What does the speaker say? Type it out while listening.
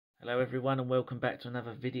Hello everyone and welcome back to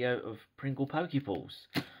another video of Pringle Pokeballs.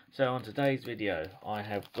 So on today's video I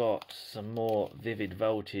have got some more Vivid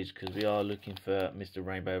Voltage because we are looking for Mr.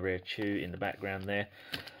 Rainbow Rare Chew in the background there.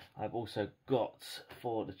 I've also got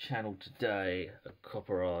for the channel today a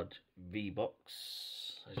Copperajah V-Box,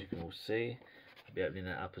 as you can all see. I'll be opening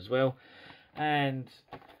that up as well. And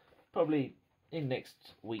probably in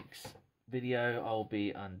next week's video I'll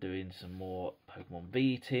be undoing some more Pokemon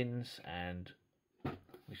V tins and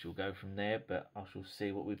we shall go from there, but I shall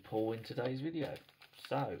see what we pull in today's video.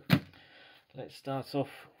 So, let's start off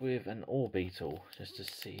with an Orbeetle, just to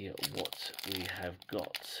see what we have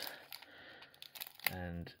got.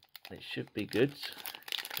 And it should be good,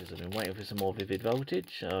 because I've been waiting for some more Vivid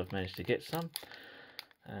Voltage. I've managed to get some,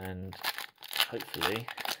 and hopefully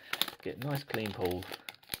get a nice clean pull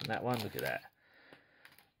from that one. Look at that.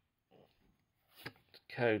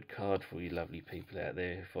 Code card for you lovely people out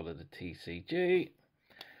there who follow the TCG.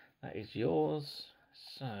 That is yours.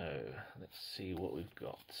 So let's see what we've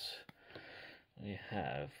got. We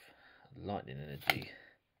have Lightning Energy,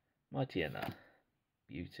 Mighty Enna,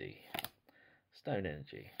 Beauty, Stone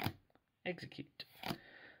Energy, Execute,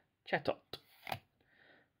 Chatot,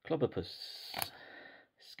 Clobberpuss,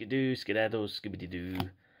 Skidoo, Skedaddle,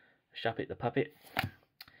 Skibididoo, Shuppet the Puppet,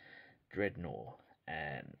 Dreadnought,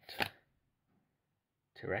 and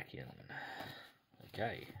Terrakion.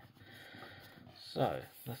 Okay. So,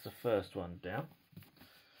 that's the first one down.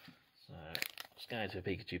 So, let's go into a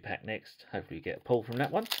Pikachu pack next. Hopefully we get a pull from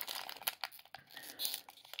that one.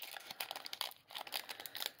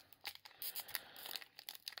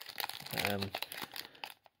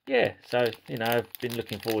 Yeah, so, you know, I've been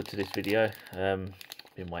looking forward to this video. Been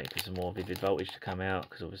waiting for some more Vivid Voltage to come out,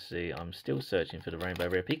 because obviously I'm still searching for the Rainbow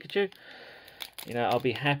Rare Pikachu. You know, I'll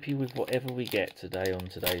be happy with whatever we get today on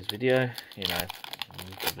today's video. You know,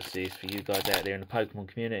 obviously it's for you guys out there in the Pokemon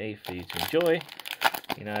community, for you to enjoy.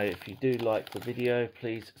 You know, if you do like the video,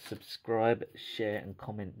 please subscribe, share and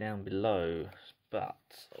comment down below. But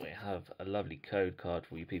we have a lovely code card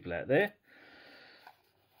for you people out there.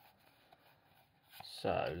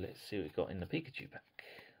 So let's see what we've got in the Pikachu pack.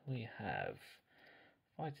 We have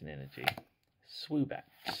Fighting Energy, Swoobat,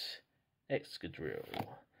 Excadrill,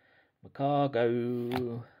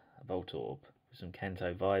 Macargo, a Voltorb with some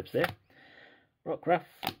Kanto vibes there, Rockruff,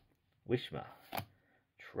 Wishma,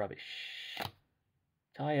 Trubbish,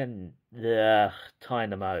 Tynamo,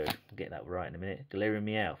 I'll get that right in a minute, Galarian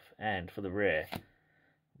Meowth, and for the rare,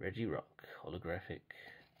 Regirock, holographic.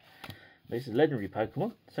 This is a legendary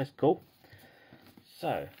Pokemon, so that's cool.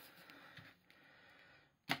 So,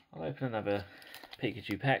 I'll open another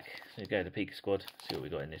Pikachu pack, so we go to Pika Squad, see what we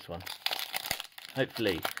got in this one.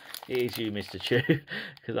 Hopefully, it is you, Mr. Chew,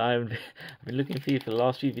 because I've been looking for you for the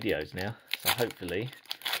last few videos now, so hopefully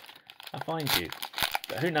I find you.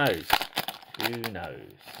 But who knows? Who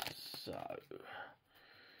knows? So,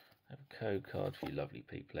 I have a code card for you lovely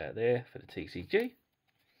people out there for the TCG.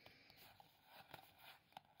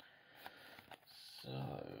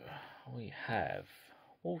 So, we have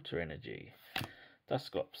Water Energy,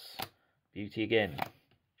 Dusclops, Beauty again,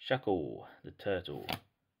 Shuckle, the Turtle,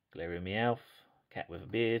 Galarian Meowth, Cat with a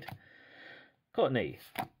Beard, Cottony,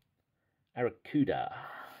 Arrokuda,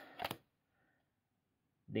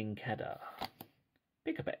 Nincada,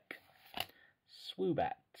 Pikabek,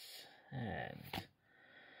 Swoobat, and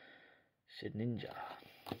Shedinja.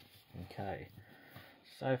 Okay,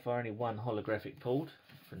 so far only one holographic pulled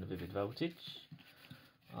from the Vivid Voltage.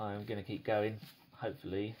 I'm going to keep going.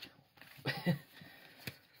 Hopefully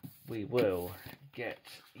we will get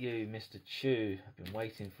you, Mr. Chew. I've been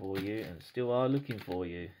waiting for you and still are looking for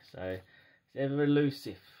you. So it's ever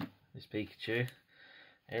elusive, this Pikachu.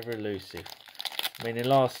 Ever elusive. I mean, in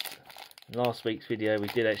last week's video we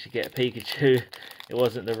did actually get a Pikachu. It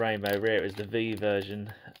wasn't the Rainbow Rare, it was the V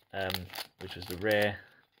version, which was the rare.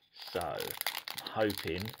 So I'm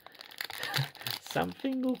hoping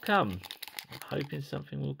something will come. I'm hoping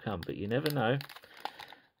something will come, but you never know.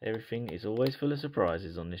 Everything is always full of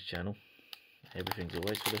surprises on this channel. Everything's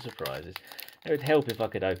always full of surprises. It would help if I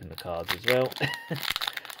could open the cards as well.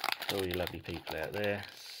 For all you lovely people out there.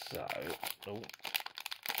 So, oh.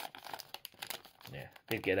 Yeah,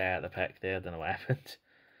 did get out of the pack there. I don't know what happened.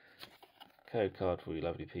 Code card for you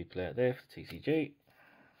lovely people out there for TCG.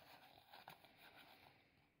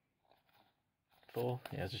 4.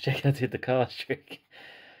 Yeah, I was just checking I did the card trick.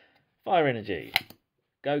 Fire Energy,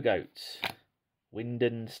 Go-Goat,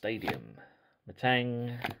 Winden Stadium,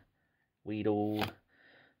 Matang, Weedle,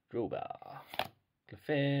 Drillbar,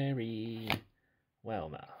 Clefairy,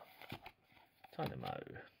 Welmer, Dynamo,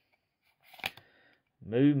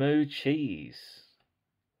 Moo Moo Cheese,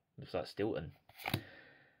 looks like Stilton,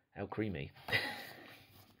 How creamy.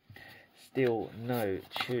 Still no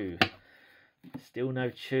chew. Still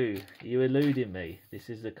no chew. Are you eluding me?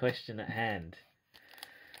 This is the question at hand.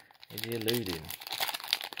 Is he eluding?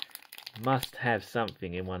 Must have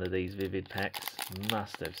something in one of these Vivid packs.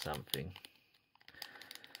 Must have something.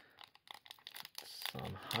 So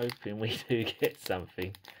I'm hoping we do get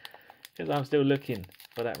something. Because I'm still looking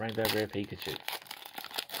for that Rainbow Rare Pikachu.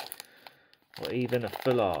 Or even a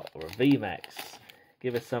full art or a Vmax.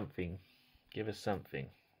 Give us something. Give us something.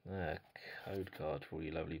 Code card for all you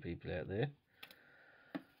lovely people out there.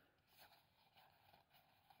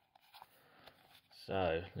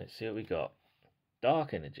 So, let's see what we got.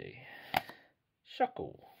 Dark Energy.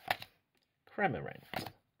 Shuckle. Cramorant.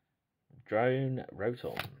 Drone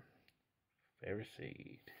Rotom.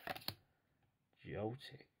 Ferroseed.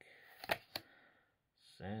 Joltik.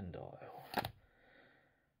 Sandile.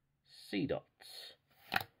 Seedots.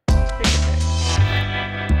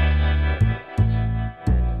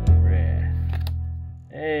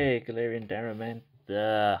 Hey, Galarian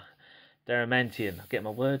Daramantian. I'll get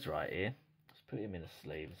my words right here. Let's put him in a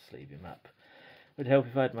sleeve and sleeve him up. It would help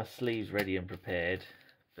if I had my sleeves ready and prepared.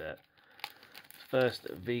 But first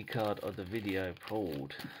V card of the video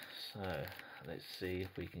pulled. So let's see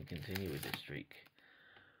if we can continue with this streak.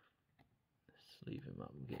 Sleeve him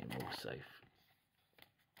up and get him all safe.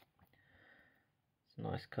 It's a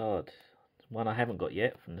nice card. It's one I haven't got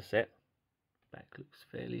yet from the set. Back looks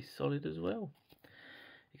fairly solid as well.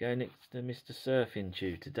 You go next to Mr. Surfing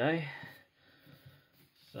Chew today.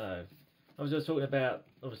 So, I was just talking about,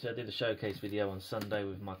 obviously I did a showcase video on Sunday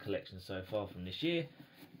with my collection so far from this year.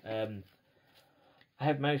 I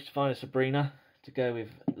have managed to find a Sabrina to go with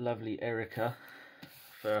lovely Erica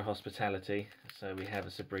for hospitality. So we have a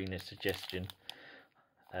Sabrina suggestion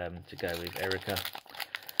to go with Erica.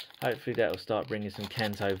 Hopefully that will start bringing some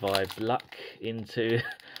Kanto vibes luck into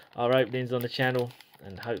our openings on the channel.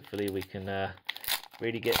 And hopefully we can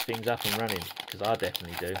really get things up and running, because I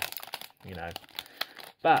definitely do, you know.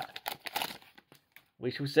 But we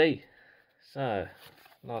shall see. So,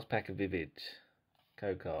 last pack of Vivid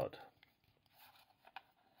code card.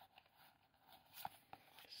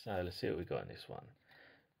 So let's see what we got in this one.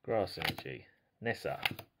 Grass Energy, Nessa,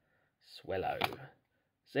 Swellow,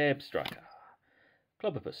 Zebstrucker,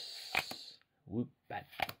 Clobopus, Woobat,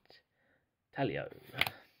 Talio,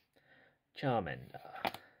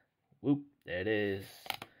 Charmander. Whoop, there it is.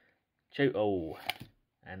 Choto.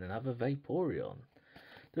 And another Vaporeon. I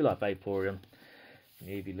do like Vaporeon. From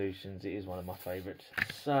the Evolutions, it is one of my favourites.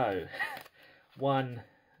 So, one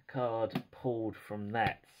card pulled from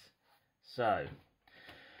that. So,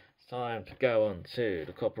 it's time to go on to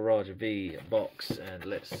the Copperajah V box and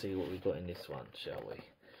let's see what we've got in this one, shall we?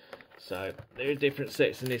 So, there are different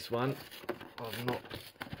sets in this one. I've not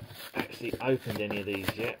actually opened any of these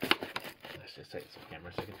yet. Let's just take some camera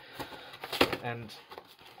a second. And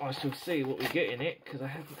I shall see what we get in it, because I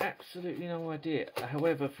have absolutely no idea.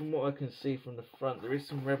 However, from what I can see from the front, there is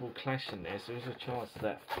some Rebel Clash in there, so there's a chance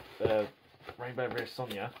that Rainbow Rare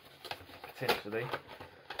Sonia, potentially.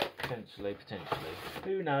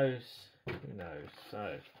 Who knows? Who knows?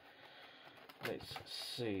 So, let's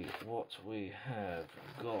see what we have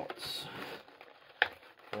got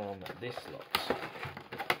from this lot.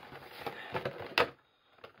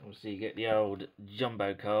 Obviously you get the old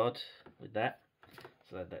jumbo card with that,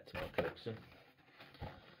 so add that to my collection.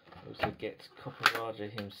 Also get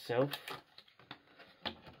Copperajah himself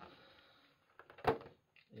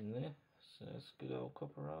in there, so that's good old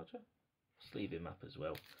Copperajah. Sleeve him up as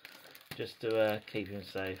well, just to keep him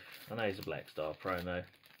safe. I know he's a Black Star promo,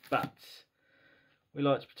 but we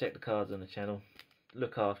like to protect the cards on the channel,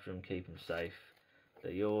 look after them, keep them safe.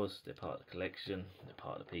 They're yours, they're part of the collection, they're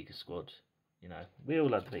part of the Pika squad. You know, we all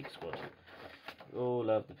love the Pika squad. We all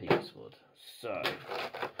love the Pika squad. So,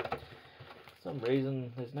 for some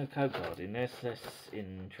reason, there's no code card in there, so that's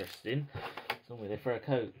interesting. Somewhere they throw a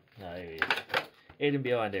code. No, here it is. Hidden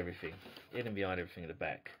behind everything. Hidden behind everything at the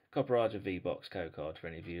back. Copperajah V-Box code card for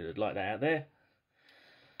any of you that'd like that out there.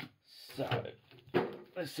 So,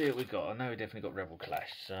 let's see what we got. I know we definitely got Rebel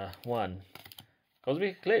Clash. One,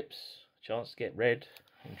 Cosmic Eclipse. Chance to get red.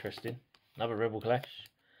 Interesting. Another Rebel Clash.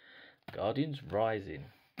 Guardians Rising.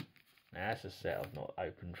 Now that's a set I've not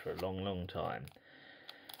opened for a long time.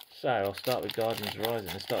 So I'll start with Guardians Rising.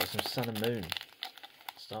 Let's start with some Sun and Moon.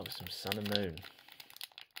 So let's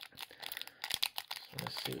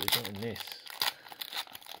see what we've got in this.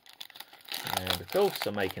 And of course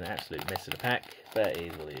I'm making an absolute mess of the pack, but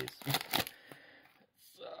it is what it is.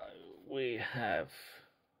 So we have,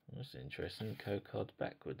 that's interesting, code card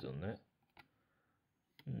backwards on that.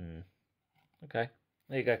 Okay.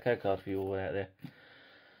 There you go, code card for you all out there.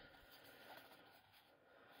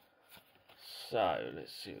 So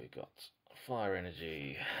let's see what we got. Fire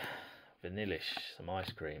energy, vanillish, some ice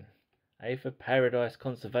cream. A for Paradise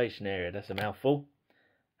Conservation Area, that's a mouthful.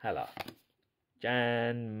 Hello.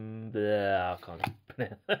 Jan, blah, I can't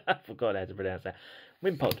pronounce. I forgot how to pronounce that.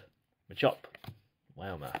 Wimpod, Machop,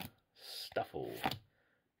 Wailmer, Stuffle,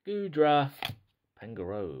 Goodra,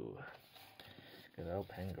 Pangaro. Good old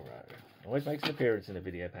Pangaro. Always makes an appearance in a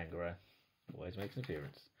video, Pangaro. Always makes an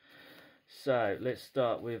appearance. So let's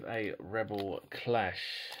start with a Rebel Clash.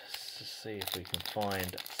 Let's see if we can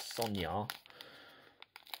find Sonia.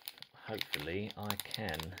 Hopefully I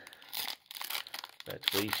can. But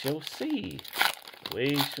we shall see.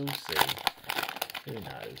 We shall see. Who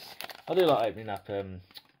knows? I do like opening up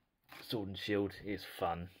Sword and Shield. It's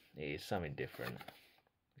fun. It is something different.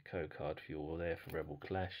 The code card for you all there for Rebel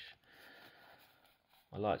Clash.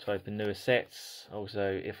 I like to open newer sets.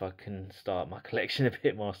 Also, if I can start my collection a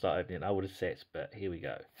bit more, I'll start opening older sets. But here we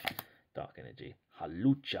go. Dark Energy.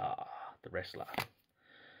 Halucha, the wrestler.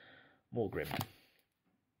 Morgrim.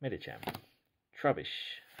 Medicham. Trubbish.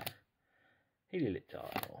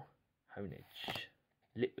 Helioliptile. Honage.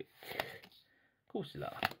 Litwick.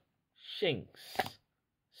 Corsola. Shinx.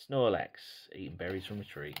 Snorlax. Eating berries from a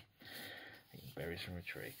tree. Eating berries from a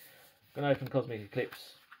tree. I'm going to open Cosmic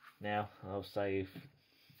Eclipse now. I'll save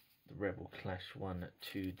the Rebel Clash one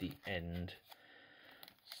to the end.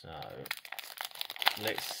 So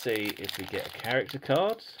let's see if we get a character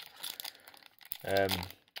card.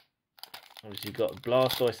 Obviously you've got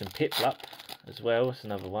Blastoise and Piplup as well. It's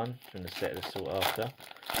another one from the set that's sought after.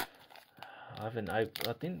 I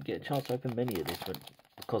didn't get a chance to open many of this, but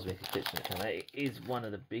the Cosmic Eclipse when it came out, it is one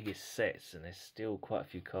of the biggest sets, and there's still quite a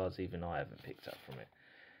few cards even I haven't picked up from it.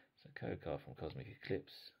 So code card from Cosmic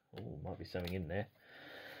Eclipse. Oh, might be something in there.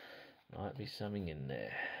 Might be something in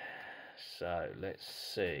there. So let's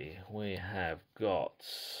see. We have got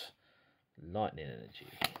Lightning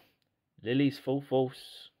Energy. Lily's Full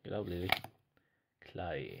Force. Good old Lily.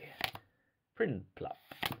 Clay. Prinplup.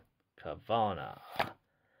 Carvana.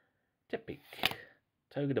 Tepic.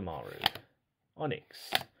 Togedemaru.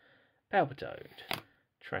 Onyx. Palpitoad.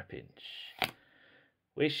 Trapinch.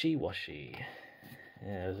 Wishy Washy.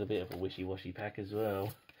 Yeah, there's a bit of a wishy-washy pack as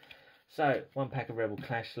well. So, one pack of Rebel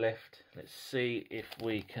Clash left. Let's see if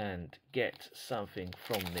we can get something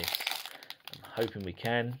from this. I'm hoping we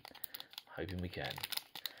can. Hoping we can.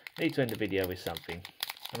 Need to end the video with something.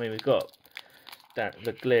 I mean, we've got the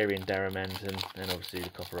Galarian Darumans and obviously the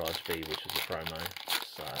Copperajah V, which was a promo.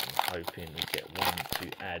 So, I'm hoping we get one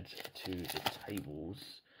to add to the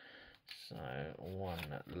tables. So,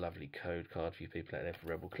 one lovely code card for you people out there for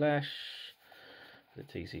Rebel Clash. The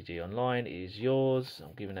TCG Online is yours.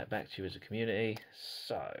 I'm giving that back to you as a community.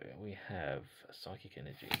 So we have Psychic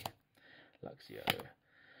Energy, Luxio,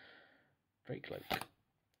 Dracloak,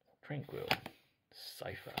 Tranquil,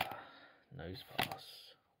 Cypher,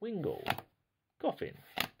 Nosepass, Wingull, Coffin,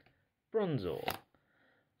 Bronzor,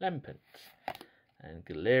 Lampent, and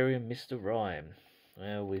Galarian Mr. Rhyme.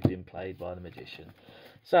 Well, we've been played by the Magician.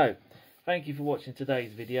 So, thank you for watching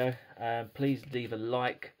today's video. Please leave a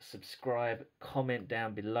like, subscribe, comment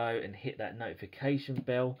down below and hit that notification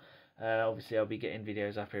bell. Obviously I'll be getting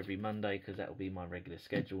videos up every Monday because that will be my regular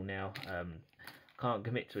schedule now. Can't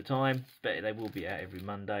commit to a time, but they will be out every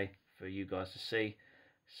Monday for you guys to see.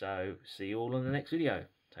 So see you all on the next video.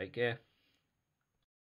 Take care.